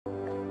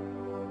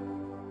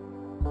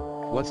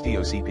What's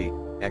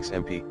DOCP,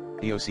 XMP,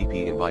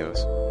 EOCP in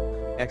BIOS?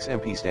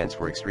 XMP stands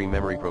for Extreme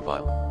Memory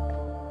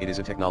Profile. It is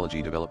a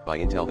technology developed by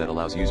Intel that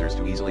allows users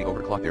to easily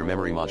overclock their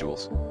memory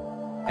modules.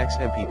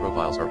 XMP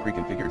profiles are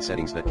pre-configured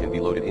settings that can be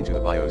loaded into the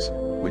BIOS,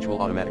 which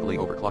will automatically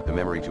overclock the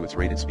memory to its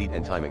rated speed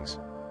and timings.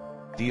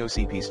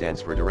 DOCP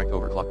stands for Direct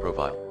Overclock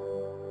Profile.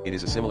 It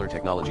is a similar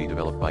technology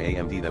developed by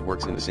AMD that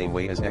works in the same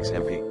way as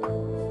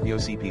XMP.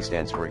 EOCP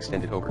stands for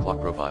Extended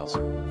Overclock Profiles.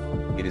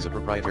 It is a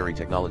proprietary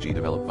technology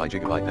developed by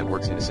Gigabyte that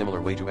works in a similar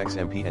way to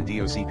XMP and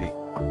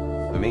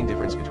DOCP. The main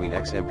difference between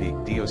XMP,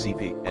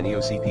 DOCP, and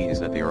EOCP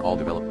is that they are all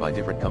developed by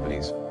different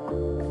companies.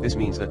 This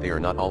means that they are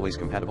not always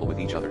compatible with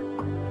each other.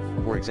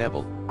 For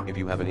example, if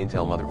you have an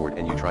Intel motherboard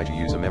and you try to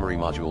use a memory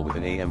module with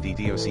an AMD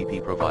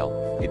DOCP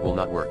profile, it will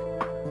not work.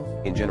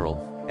 In general,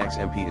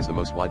 XMP is the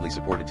most widely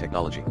supported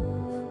technology.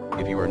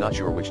 If you are not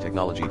sure which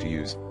technology to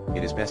use,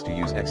 it is best to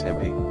use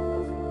XMP.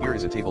 Here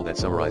is a table that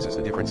summarizes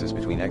the differences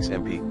between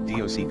XMP,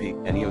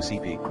 DOCP, and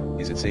EOCP.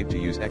 Is it safe to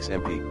use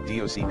XMP,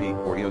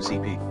 DOCP, or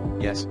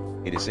EOCP? Yes,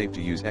 it is safe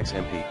to use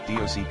XMP,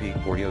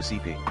 DOCP, or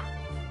EOCP.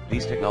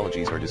 These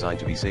technologies are designed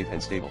to be safe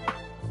and stable.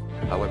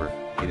 However,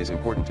 it is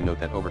important to note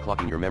that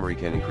overclocking your memory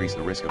can increase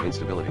the risk of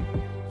instability.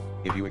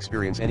 If you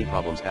experience any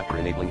problems after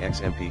enabling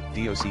XMP,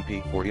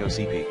 DOCP, or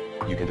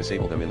EOCP, you can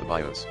disable them in the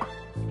BIOS.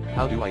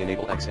 How do I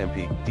enable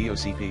XMP,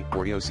 DOCP,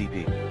 or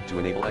EOCP? To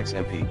enable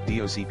XMP,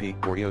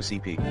 DOCP, or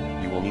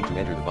EOCP, you will need to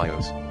enter the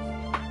BIOS.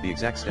 The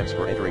exact steps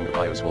for entering the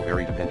BIOS will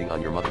vary depending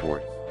on your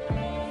motherboard.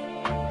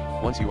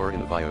 Once you are in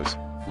the BIOS,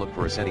 look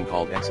for a setting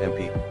called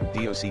XMP,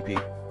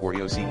 DOCP, or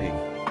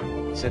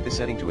EOCP. Set this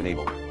setting to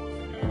enable.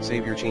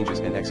 Save your changes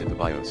and exit the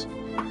BIOS.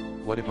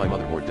 What if my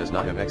motherboard does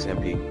not have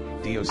XMP,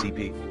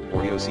 DOCP,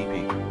 or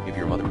EOCP? If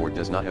your motherboard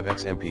does not have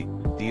XMP,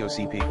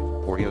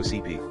 DOCP, or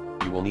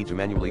EOCP, you will need to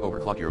manually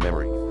overclock your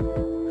memory.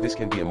 This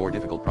can be a more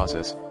difficult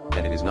process,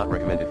 and it is not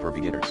recommended for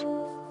beginners.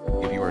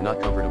 If you are not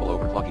comfortable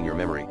overclocking your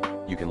memory,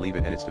 you can leave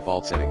it at its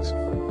default settings.